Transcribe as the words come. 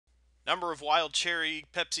Number of wild cherry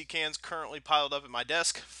Pepsi cans currently piled up at my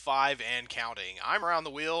desk, 5 and counting. I'm around the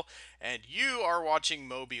wheel, and you are watching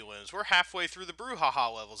MobiLems. We're halfway through the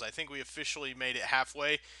brouhaha levels. I think we officially made it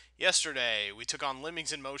halfway yesterday. We took on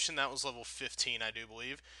Lemmings in Motion. That was level 15, I do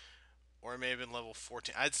believe. Or it may have been level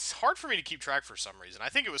 14. It's hard for me to keep track for some reason. I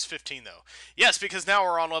think it was 15, though. Yes, because now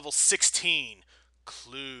we're on level 16.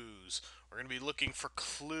 Clues. We're going to be looking for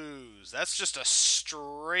clues. That's just a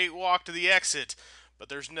straight walk to the exit. But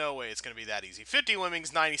there's no way it's going to be that easy. 50 lemmings,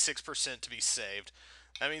 96% to be saved.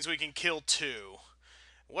 That means we can kill 2.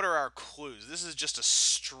 What are our clues? This is just a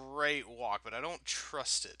straight walk, but I don't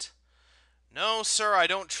trust it. No, sir, I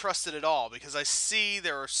don't trust it at all, because I see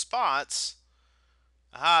there are spots.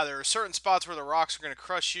 Aha, there are certain spots where the rocks are going to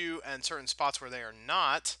crush you, and certain spots where they are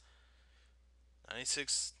not.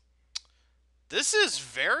 96. This is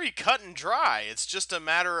very cut and dry. It's just a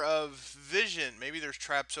matter of vision. Maybe there's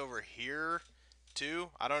traps over here too.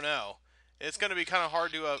 I don't know. It's going to be kind of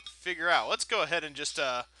hard to figure out. Let's go ahead and just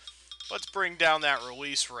let's bring down that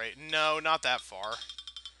release rate. No, not that far.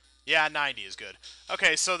 Yeah, 90 is good.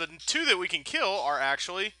 Okay, so the 2 that we can kill are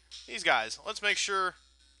actually these guys. Let's make sure.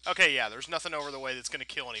 Okay, yeah, there's nothing over the way that's going to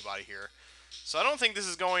kill anybody here. So I don't think this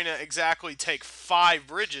is going to exactly take 5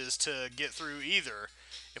 bridges to get through either.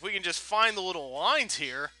 If we can just find the little lines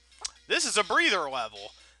here, this is a breather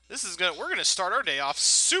level. We're gonna start our day off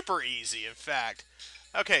super easy, in fact.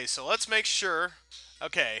 Okay, so let's make sure.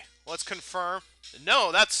 Okay, let's confirm.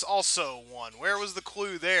 No, that's also 1. Where was the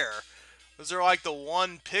clue there? Was there like the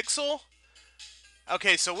 1 pixel?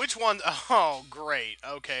 Okay, so which one? Oh, great.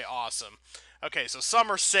 Okay, awesome. Okay, so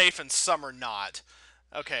some are safe and some are not.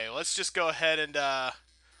 Okay, let's just go ahead and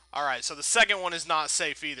alright, so the second one is not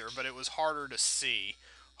safe either, but it was harder to see.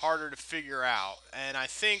 Harder to figure out. And I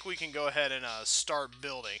think we can go ahead and start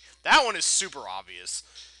building. That one is super obvious.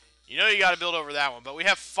 You know you got to build over that one. But we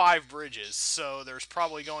have 5 bridges, so there's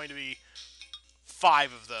probably going to be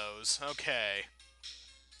 5 of those. Okay.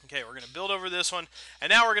 Okay, we're going to build over this one. And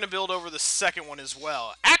now we're going to build over the second one as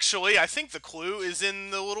well. Actually, I think the clue is in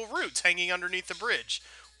the little roots hanging underneath the bridge.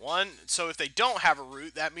 So if they don't have a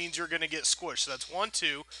root, that means you're going to get squished. So that's 1,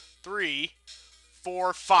 2, 3,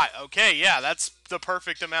 4, 5. Okay, yeah, that's the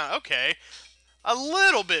perfect amount. Okay. A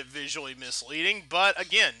little bit visually misleading, but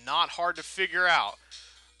again, not hard to figure out.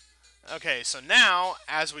 Okay, so now,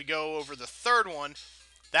 as we go over the third one,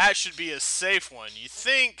 that should be a safe one. You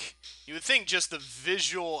would think just the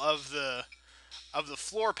visual of the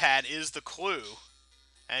floor pad is the clue.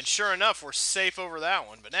 And sure enough, we're safe over that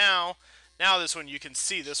one. But now this one, you can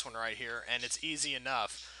see this one right here, and it's easy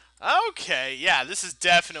enough. Okay, yeah, this is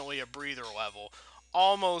definitely a breather level.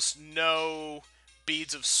 Almost no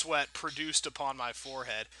beads of sweat produced upon my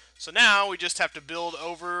forehead. So now we just have to build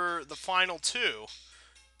over the final 2.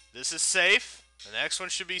 This is safe. The next one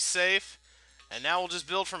should be safe. And now we'll just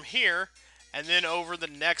build from here and then over the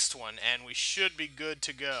next one, and we should be good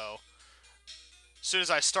to go. As soon as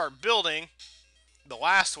I start building the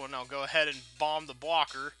last one, I'll go ahead and bomb the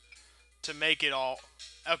blocker to make it all.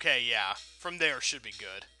 Okay, yeah. From there should be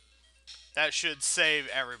good. That should save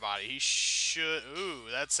everybody. He should. Ooh,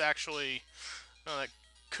 that's actually. Oh, that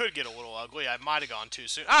could get a little ugly. I might have gone too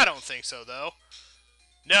soon. I don't think so, though.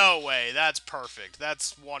 No way. That's perfect.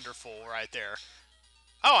 That's wonderful right there.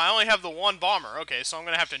 Oh, I only have the 1 bomber. Okay, so I'm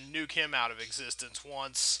going to have to nuke him out of existence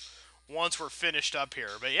once we're finished up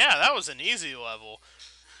here. But yeah, that was an easy level.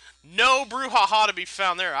 No brouhaha to be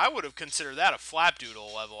found there. I would have considered that a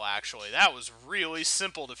flapdoodle level, actually. That was really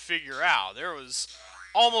simple to figure out. There was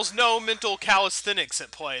almost no mental calisthenics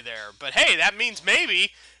at play there. But hey, that means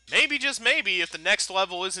maybe, just maybe, if the next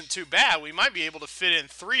level isn't too bad, we might be able to fit in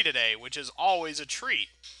 3 today, which is always a treat.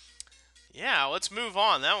 Yeah, let's move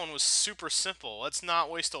on. That one was super simple. Let's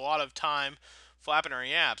not waste a lot of time flapping our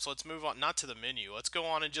yaps. Let's move on, not to the menu. Let's go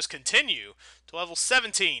on and just continue to level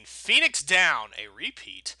 17. Phoenix down, a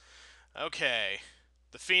repeat. Okay,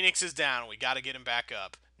 the Phoenix is down. We got to get him back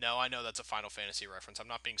up. No, I know that's a Final Fantasy reference. I'm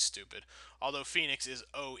not being stupid. Although Phoenix is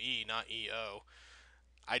O-E, not E-O.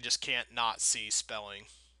 I just can't not see spelling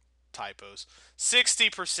typos.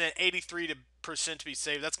 60%, 83% to be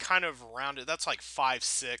saved. That's kind of rounded. That's like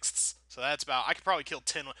 5/6. So that's about. I could probably kill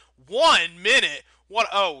 10. 1 minute. What?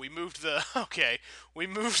 Oh, we moved the. Okay, we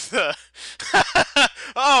moved the.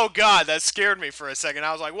 Oh God, that scared me for a second.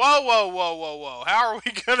 I was like, whoa, whoa, whoa, whoa, whoa. How are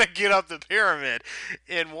we gonna get up the pyramid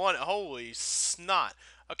in one? Holy snot.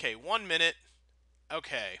 Okay, 1 minute.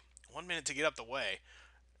 Okay, 1 minute to get up the way.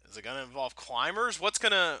 Is it gonna involve climbers? What's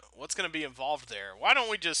gonna be involved there? Why don't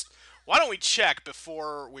we check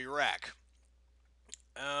before we wreck?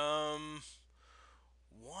 1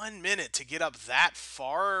 minute to get up that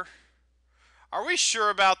far? Are we sure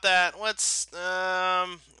about that? Let's,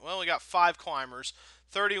 well, we got 5 climbers.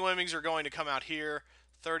 30 lemmings are going to come out here.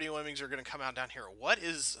 30 lemmings are going to come out down here. What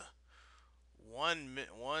is one,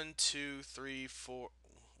 two, three, four,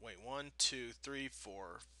 wait, one, two, three,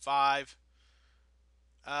 four, five.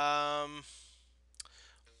 Um,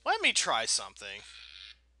 Let me try something.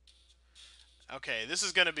 Okay, this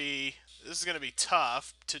is gonna be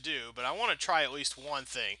tough to do, but I want to try at least one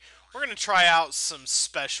thing. We're gonna try out some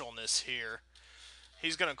specialness here.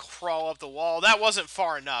 He's gonna crawl up the wall. That wasn't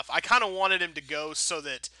far enough. I kind of wanted him to go so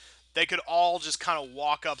that they could all just kind of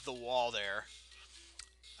walk up the wall there.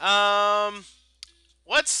 Um,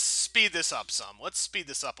 let's speed this up some. Let's speed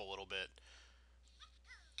this up a little bit.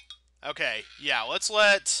 Okay, yeah, let's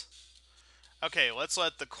let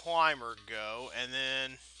the climber go, and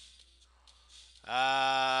then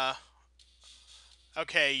uh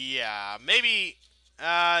okay, yeah, maybe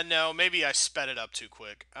no, maybe I sped it up too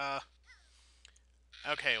quick.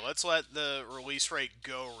 Okay, let's let the release rate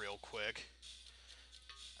go real quick.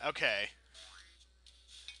 Okay.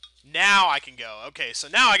 Now I can go. Okay, so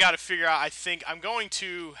now I got to figure out, I think I'm going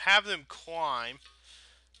to have them climb.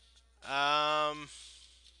 Um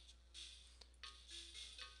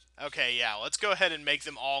Okay, yeah, let's go ahead and make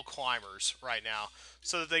them all climbers right now.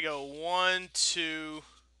 So that they go 1, 2.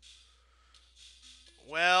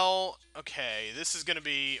 Well, okay, this is going to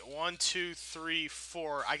be 1, 2, 3,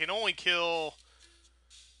 4. I can only kill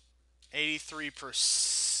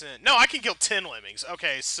 83%. No, I can kill 10 lemmings.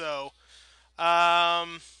 Okay,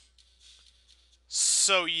 um,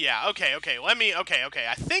 so yeah, okay, okay.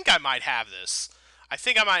 I think I might have this. I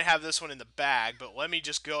think I might have this one in the bag, but let me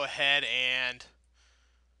just go ahead and,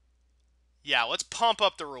 yeah, let's pump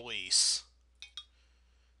up the release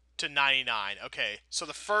to 99. Okay, so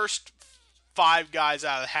the first 5 guys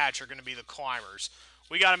out of the hatch are going to be the climbers.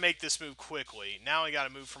 We got to make this move quickly. Now we got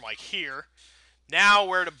to move from like here. Now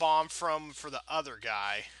where to bomb from for the other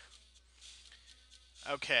guy.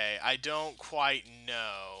 Okay, I don't quite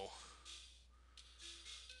know.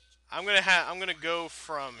 I'm gonna go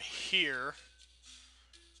from here.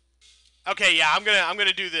 Okay, yeah, I'm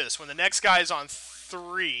gonna do this. When the next guy is on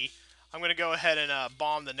 3, I'm gonna go ahead and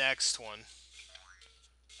bomb the next one.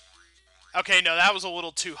 Okay, no, that was a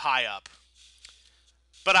little too high up.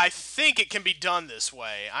 But I think it can be done this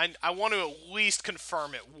way. I want to at least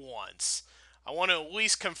confirm it once. I want to at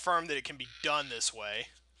least confirm that it can be done this way.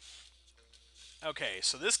 Okay,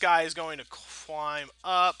 so this guy is going to climb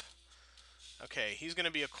up. Okay, he's going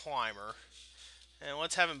to be a climber. And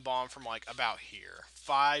let's have him bomb from like about here.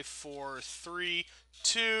 5, 4, 3,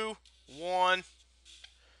 2, 1.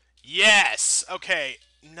 Yes! Okay,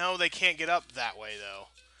 no, they can't get up that way though.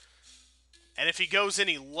 And if he goes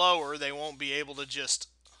any lower, they won't be able to just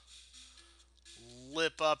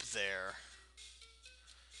lip up there.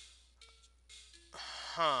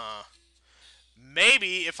 Huh.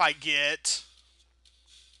 Maybe if I get...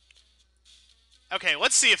 Okay,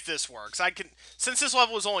 let's see if this works. Since this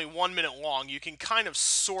level is only 1 minute long, you can kind of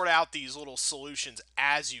sort out these little solutions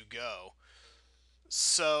as you go.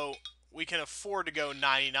 So we can afford to go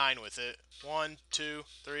 99 with it. 1, 2,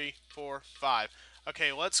 3, 4, 5.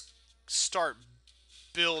 Okay, let's start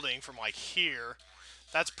building from like here.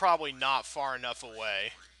 That's probably not far enough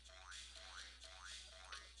away.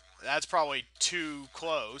 That's probably too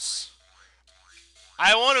close.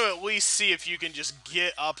 I want to at least see if you can just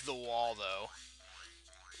get up the wall, though.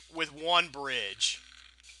 With one bridge.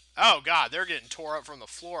 Oh, God, they're getting tore up from the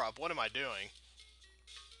floor up. What am I doing?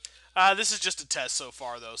 This is just a test so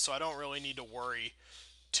far, though, so I don't really need to worry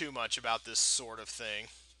too much about this sort of thing.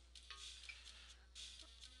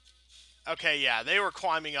 Okay, yeah, they were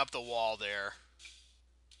climbing up the wall there.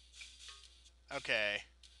 Okay.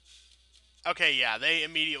 Okay, yeah, they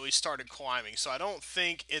immediately started climbing, so I don't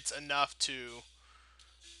think it's enough to...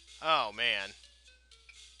 Oh, man.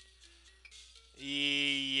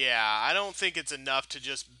 Yeah, I don't think it's enough to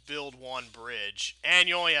just build one bridge. And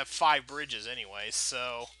you only have 5 bridges anyway,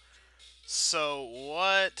 so... So,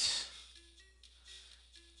 what...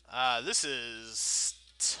 this is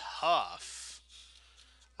tough.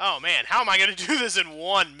 Oh, man, how am I going to do this in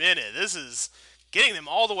 1 minute? This is... Getting them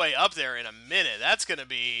all the way up there in a minute, that's going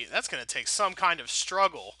to take some kind of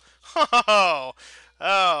struggle. Oh,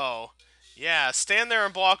 oh. Yeah, stand there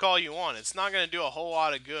and block all you want. It's not going to do a whole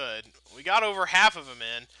lot of good. We got over half of them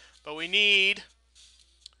in, but we need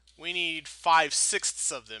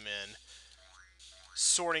 5/6 of them in,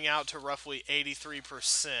 sorting out to roughly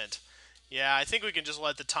 83%. Yeah, I think we can just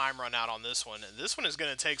let the time run out on this one. This one is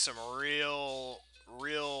going to take some real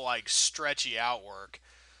like stretchy outwork.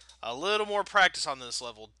 A little more practice on this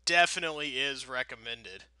level definitely is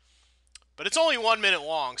recommended. But it's only 1 minute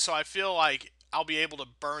long, so I feel like I'll be able to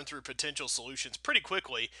burn through potential solutions pretty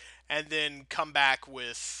quickly and then come back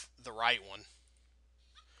with the right one.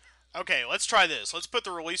 Okay, let's try this. Let's put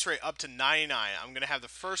the release rate up to 99. I'm going to have the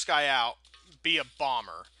first guy out be a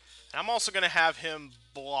bomber. And I'm also going to have him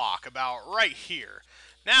block about right here.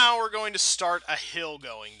 Now we're going to start a hill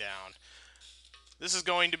going down. This is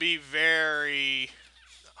going to be very...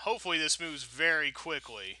 Hopefully this moves very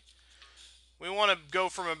quickly. We want to go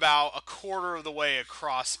from about a quarter of the way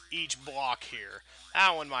across each block here.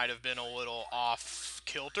 That one might have been a little off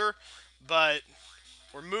kilter, but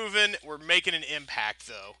we're moving, we're making an impact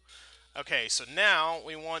though. Okay, so now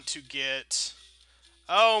we want to get...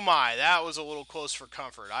 Oh my, that was a little close for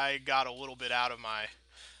comfort. I got a little bit out of my...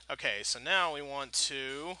 Okay, so now we want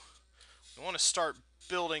to start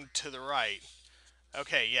building to the right.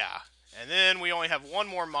 Okay, yeah. And then we only have one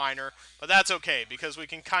more miner, but that's okay because we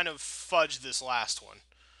can kind of fudge this last one.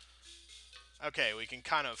 Okay, we can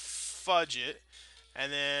kind of fudge it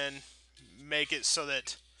and then make it so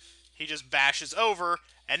that he just bashes over,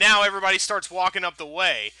 and now everybody starts walking up the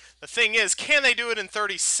way. The thing is, can they do it in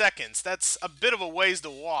 30 seconds? That's a bit of a ways to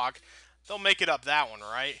walk. They'll make it up that one,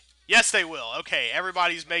 right? Yes, they will. Okay,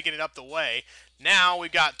 everybody's making it up the way. Now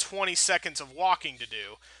we've got 20 seconds of walking to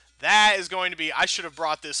do. That is going to be... I should have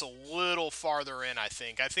brought this a little farther in, I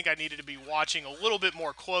think. I think I needed to be watching a little bit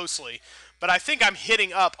more closely. But I think I'm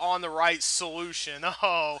hitting up on the right solution.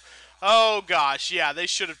 Oh gosh, yeah, they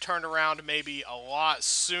should have turned around maybe a lot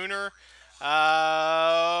sooner.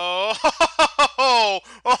 Yeah,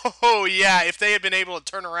 if they had been able to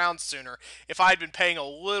turn around sooner, if I had been paying a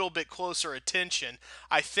little bit closer attention,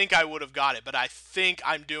 I think I would have got it, but I think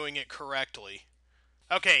I'm doing it correctly.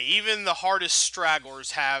 Okay, even the hardest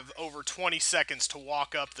stragglers have over 20 seconds to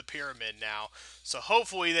walk up the pyramid now, so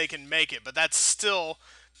hopefully they can make it, but that's still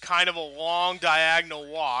kind of a long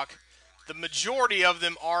diagonal walk. The majority of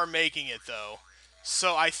them are making it, though,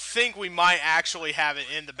 so I think we might actually have it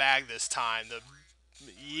in the bag this time.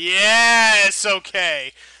 Yes,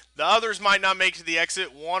 okay. The others might not make it to the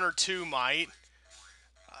exit. One or two might.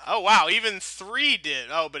 Oh, wow, even 3 did.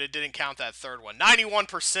 Oh, but it didn't count that third one.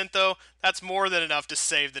 91%, though, that's more than enough to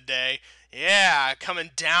save the day. Yeah, coming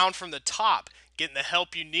down from the top, getting the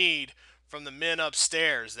help you need from the men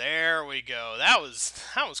upstairs. There we go. That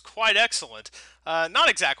was quite excellent. Not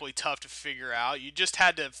exactly tough to figure out. You just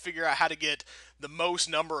had to figure out how to get the most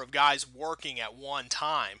number of guys working at one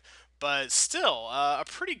time. But still, a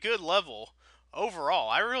pretty good level overall.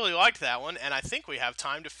 I really liked that one, and I think we have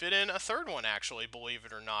time to fit in a third one, actually, believe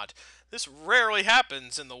it or not. This rarely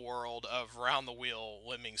happens in the world of round the wheel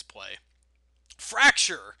lemmings play.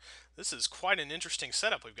 Fracture! This is quite an interesting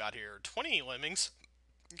setup we've got here. 20 lemmings.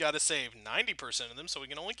 Got to save 90% of them, so we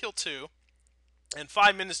can only kill 2. And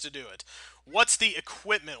 5 minutes to do it. What's the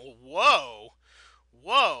equipment? Whoa!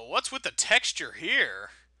 Whoa, what's with the texture here?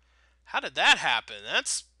 How did that happen?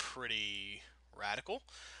 That's pretty radical.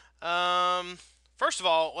 First of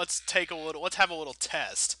all, let's have a little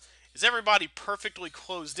test. Is everybody perfectly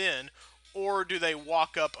closed in, or do they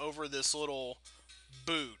walk up over this little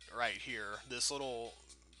boot right here? This little...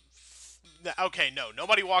 Okay, no,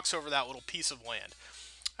 nobody walks over that little piece of land.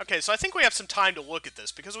 Okay, so I think we have some time to look at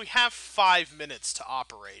this, because we have 5 minutes to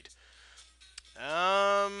operate.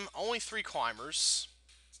 Only 3 climbers.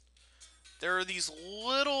 There are these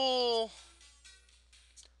little...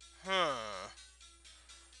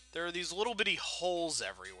 There are these little bitty holes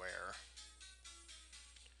everywhere.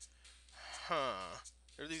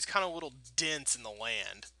 There are these kind of little dents in the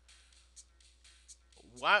land.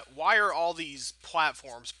 Why are all these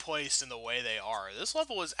platforms placed in the way they are? This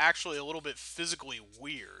level is actually a little bit physically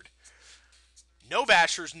weird. No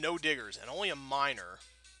bashers, no diggers, and only a miner.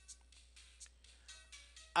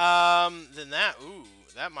 Then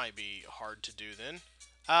that might be hard to do then.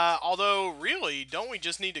 Although, really, don't we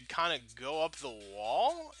just need to kind of go up the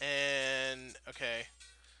wall? And, okay.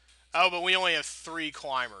 Oh, but we only have 3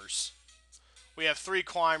 climbers. We have 3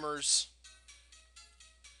 climbers.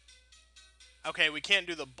 Okay, we can't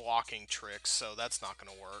do the blocking tricks, so that's not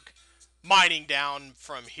going to work. Mining down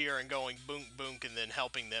from here and going boonk boonk and then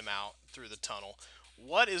helping them out through the tunnel.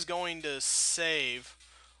 What is going to save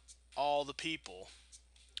all the people?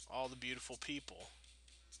 All the beautiful people.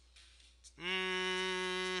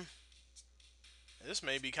 This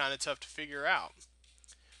may be kind of tough to figure out.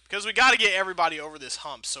 Because we got to get everybody over this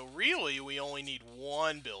hump. So really, we only need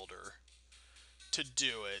 1 builder to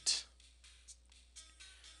do it.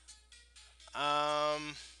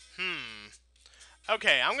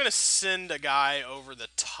 Okay, I'm going to send a guy over the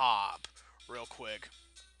top real quick.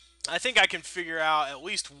 I think I can figure out at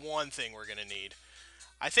least one thing we're going to need.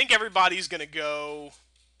 I think everybody's going to go...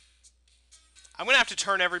 I'm gonna have to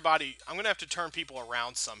turn everybody. I'm gonna have to turn people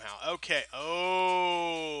around somehow. Okay.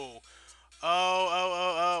 Oh.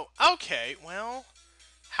 Oh. Okay. Well,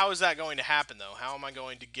 how is that going to happen though? How am I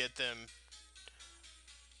going to get them?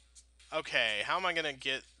 Okay. How am I gonna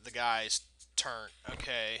get the guys turned?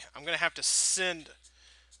 Okay. I'm gonna have to send.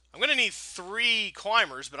 I'm gonna need 3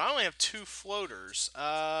 climbers, but I only have 2 floaters.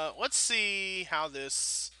 Let's see how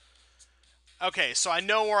this. Okay, so I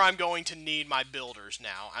know where I'm going to need my builders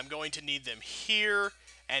now. I'm going to need them here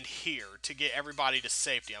and here to get everybody to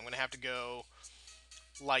safety. I'm going to have to go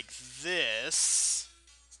like this.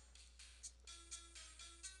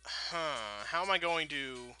 Huh. How am I going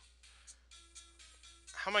to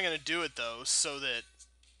do it, though, so that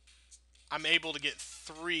I'm able to get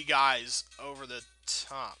 3 guys over the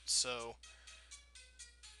top? So,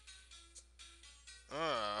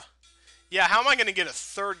 yeah, how am I going to get a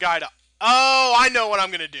 3rd guy to... Oh, I know what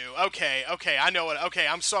I'm going to do. Okay, I know what... Okay,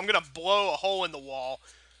 I'm going to blow a hole in the wall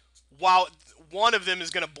while one of them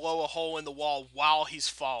is going to blow a hole in the wall while he's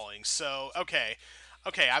falling. So, okay,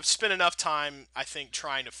 I've spent enough time, I think,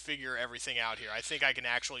 trying to figure everything out here. I think I can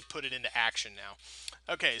actually put it into action now.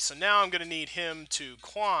 Okay, so now I'm going to need him to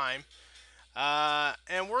climb,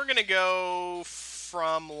 and we're going to go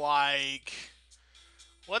from, like,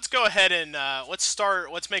 let's go ahead and,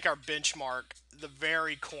 let's make our benchmark the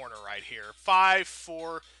very corner right here. 5,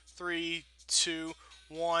 4, 3, 2,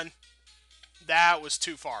 1. That was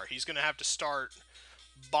too far. He's going to have to start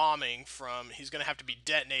bombing from... He's going to have to be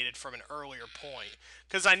detonated from an earlier point.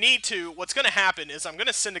 Because I need to... What's going to happen is I'm going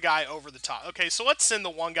to send a guy over the top. Okay, so let's send the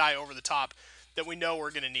one guy over the top that we know we're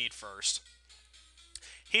going to need first.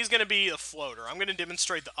 He's going to be a floater. I'm going to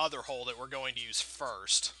demonstrate the other hole that we're going to use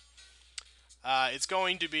first. It's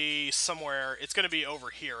going to be somewhere... It's going to be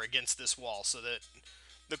over here against this wall so that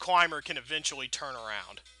the climber can eventually turn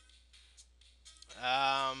around.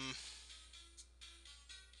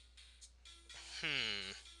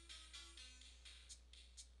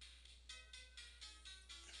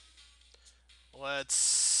 Let's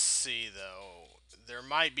see, though. There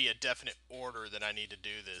might be a definite order that I need to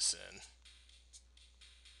do this in.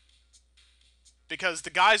 Because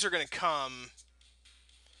the guys are going to come...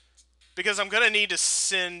 Because I'm going to need to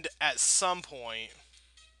send at some point...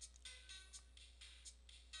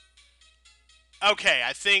 Okay,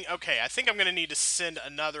 I think I'm going to need to send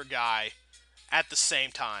another guy at the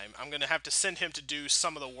same time. I'm going to have to send him to do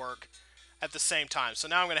some of the work at the same time. So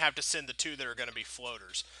now I'm going to have to send the 2 that are going to be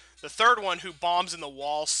floaters. The 3rd one, who bombs in the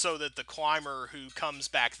wall so that the climber who comes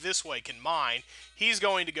back this way can mine, he's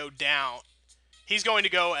going to go down. He's going to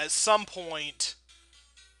go at some point...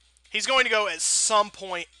 He's going to go at some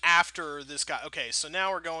point after this guy. Okay, so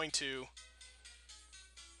now we're going to...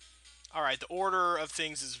 Alright, the order of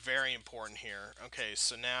things is very important here. Okay,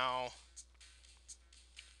 so now...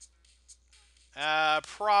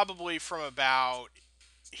 probably from about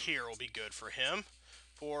here will be good for him.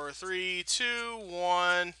 4, 3, 2,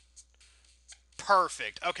 1...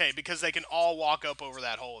 Perfect. Okay, because they can all walk up over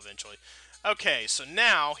that hole eventually. Okay, so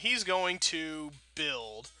now he's going to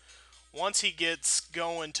build. Once he gets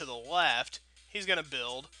going to the left, he's going to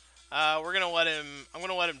build. We're going to let him... I'm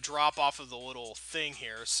going to let him drop off of the little thing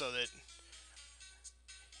here so that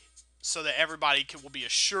everybody will be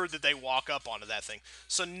assured that they walk up onto that thing.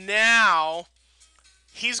 So now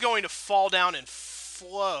he's going to fall down and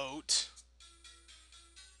float.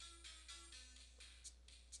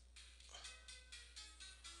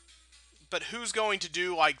 But who's going to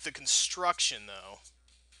do, like, the construction, though?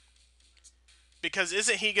 Because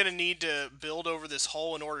isn't he going to need to build over this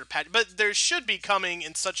hole in order to patch... But there should be coming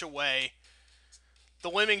in such a way... The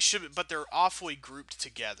lemmings should be... But they're awfully grouped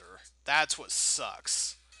together. That's what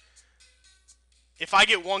sucks. If I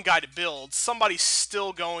get one guy to build, somebody's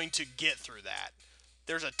still going to get through that.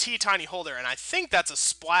 There's a teeny hole there, and I think that's a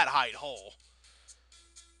splat height hole.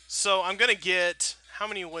 So I'm going to get... How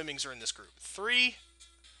many lemmings are in this group? 3?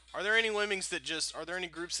 Are there any lemmings that just... Are there any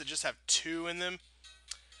groups that just have 2 in them?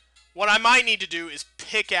 What I might need to do is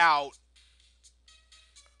pick out...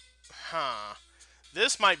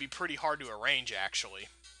 This might be pretty hard to arrange, actually.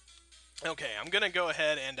 Okay, I'm going to go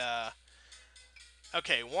ahead and...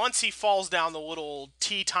 Okay, once he falls down the little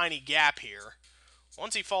teeny gap here...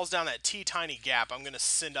 Once he falls down that teeny gap, I'm going to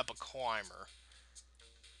send up a climber.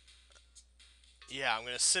 Yeah, I'm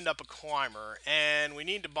going to send up a climber. And we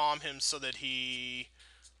need to bomb him so that he...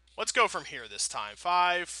 Let's go from here this time.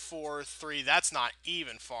 5, 4, 3. That's not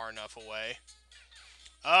even far enough away.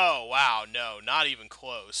 Oh, wow. No, not even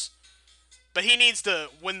close. But he needs to...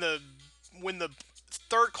 When the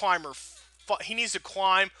 3rd climber... He needs to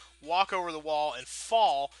climb, walk over the wall, and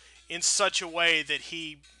fall in such a way that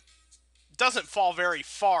he doesn't fall very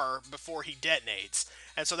far before he detonates.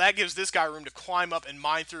 And so that gives this guy room to climb up and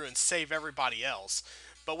mine through and save everybody else.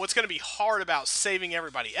 But what's going to be hard about saving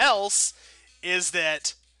everybody else is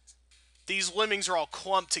that these lemmings are all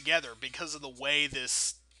clumped together because of the way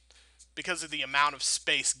because of the amount of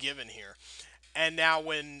space given here. And now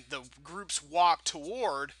when the groups walk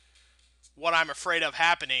toward, what I'm afraid of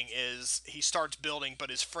happening is he starts building, but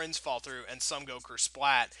his friends fall through, and some go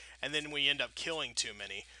kersplat, and then we end up killing too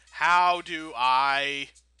many. How do I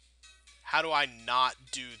not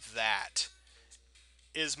do that?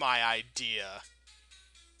 Is my idea.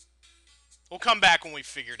 We'll come back when we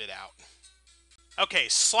figured it out. Okay,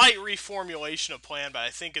 slight reformulation of plan, but I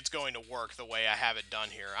think it's going to work the way I have it done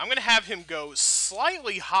here. I'm going to have him go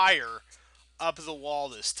slightly higher up the wall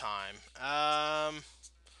this time. I'm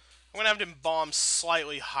going to have him bomb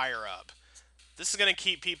slightly higher up. This is going to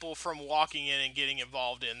keep people from walking in and getting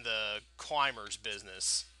involved in the climbers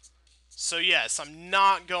business. So yes, I'm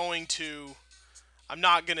not going to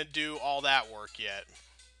do all that work yet.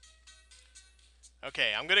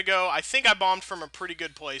 Okay, I'm going to go. I think I bombed from a pretty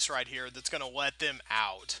good place right here that's going to let them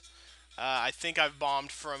out. I think I've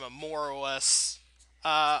bombed from a more or less,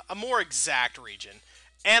 a more exact region.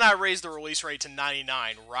 And I raised the release rate to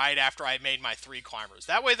 99 right after I made my 3 climbers.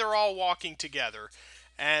 That way they're all walking together,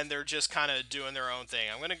 and they're just kind of doing their own thing.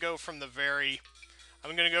 I'm going to go from the very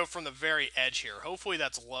edge here. Hopefully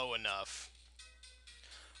that's low enough.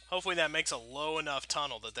 Hopefully that makes a low enough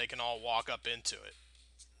tunnel that they can all walk up into it.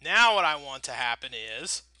 Now what I want to happen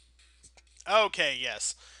is... Okay,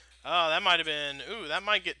 yes. Oh, that might have been... Ooh, that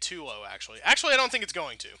might get too low, actually. Actually, I don't think it's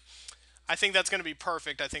going to. I think that's going to be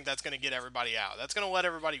perfect. I think that's going to get everybody out. That's going to let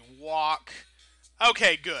everybody walk.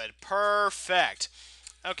 Okay, good. Perfect.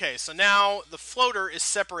 Okay, so now the floater is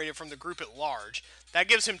separated from the group at large. That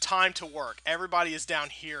gives him time to work. Everybody is down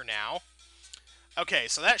here now. Okay,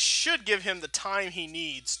 so that should give him the time he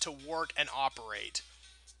needs to work and operate.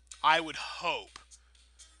 I would hope.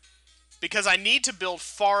 Because I need to build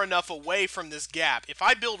far enough away from this gap. If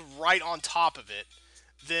I build right on top of it,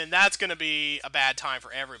 then that's going to be a bad time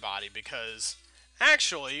for everybody. Because,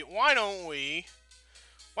 actually, why don't we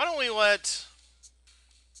let...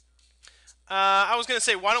 I was going to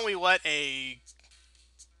say, why don't we let a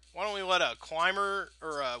climber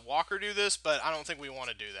or a walker do this, but I don't think we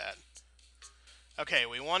want to do that. Okay,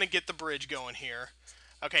 we want to get the bridge going here.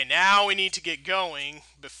 Okay, now we need to get going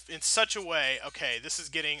in such a way... Okay, this is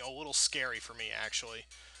getting a little scary for me, actually.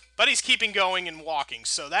 But he's keeping going and walking,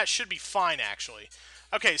 so that should be fine, actually.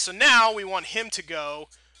 Okay, so now we want him to go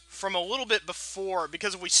from a little bit before...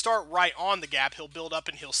 Because if we start right on the gap, he'll build up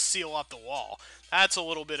and he'll seal up the wall. That's a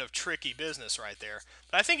little bit of tricky business right there.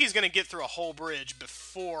 But I think he's going to get through a whole bridge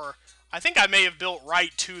before... I think I may have built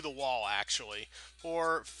right to the wall, actually.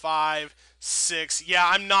 4, 5... 6. Yeah,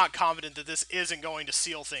 I'm not confident that this isn't going to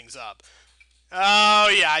seal things up. Oh,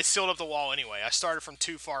 yeah, I sealed up the wall anyway. I started from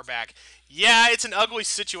too far back. Yeah, it's an ugly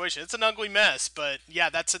situation. It's an ugly mess, but yeah,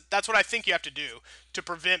 that's what I think you have to do to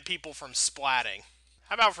prevent people from splatting.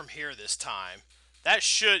 How about from here this time? That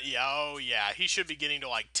should... Yeah, oh, yeah, he should be getting to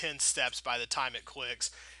like 10 steps by the time it clicks.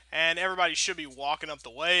 And everybody should be walking up the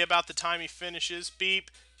way about the time he finishes. Beep,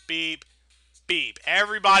 beep, beep.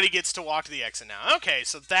 Everybody gets to walk to the exit now. Okay,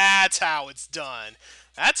 so that's how it's done.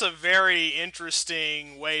 That's a very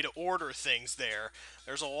interesting way to order things there.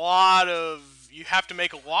 There's a lot of... You have to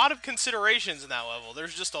make a lot of considerations in that level.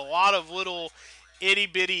 There's just a lot of little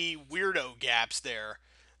itty-bitty weirdo gaps there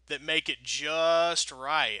that make it just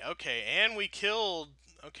right. Okay, and we killed...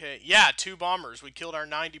 Okay, yeah, 2 bombers. We killed our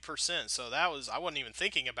 90%, so that was... I wasn't even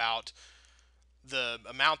thinking about the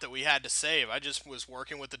amount that we had to save. I just was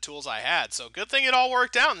working with the tools I had. So good thing it all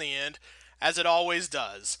worked out in the end, as it always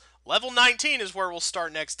does. Level 19 is where we'll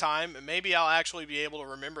start next time, and maybe I'll actually be able to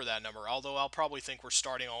remember that number, although I'll probably think we're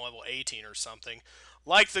starting on level 18 or something,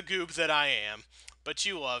 like the goob that I am. But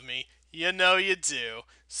you love me. You know you do.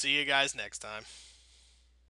 See you guys next time.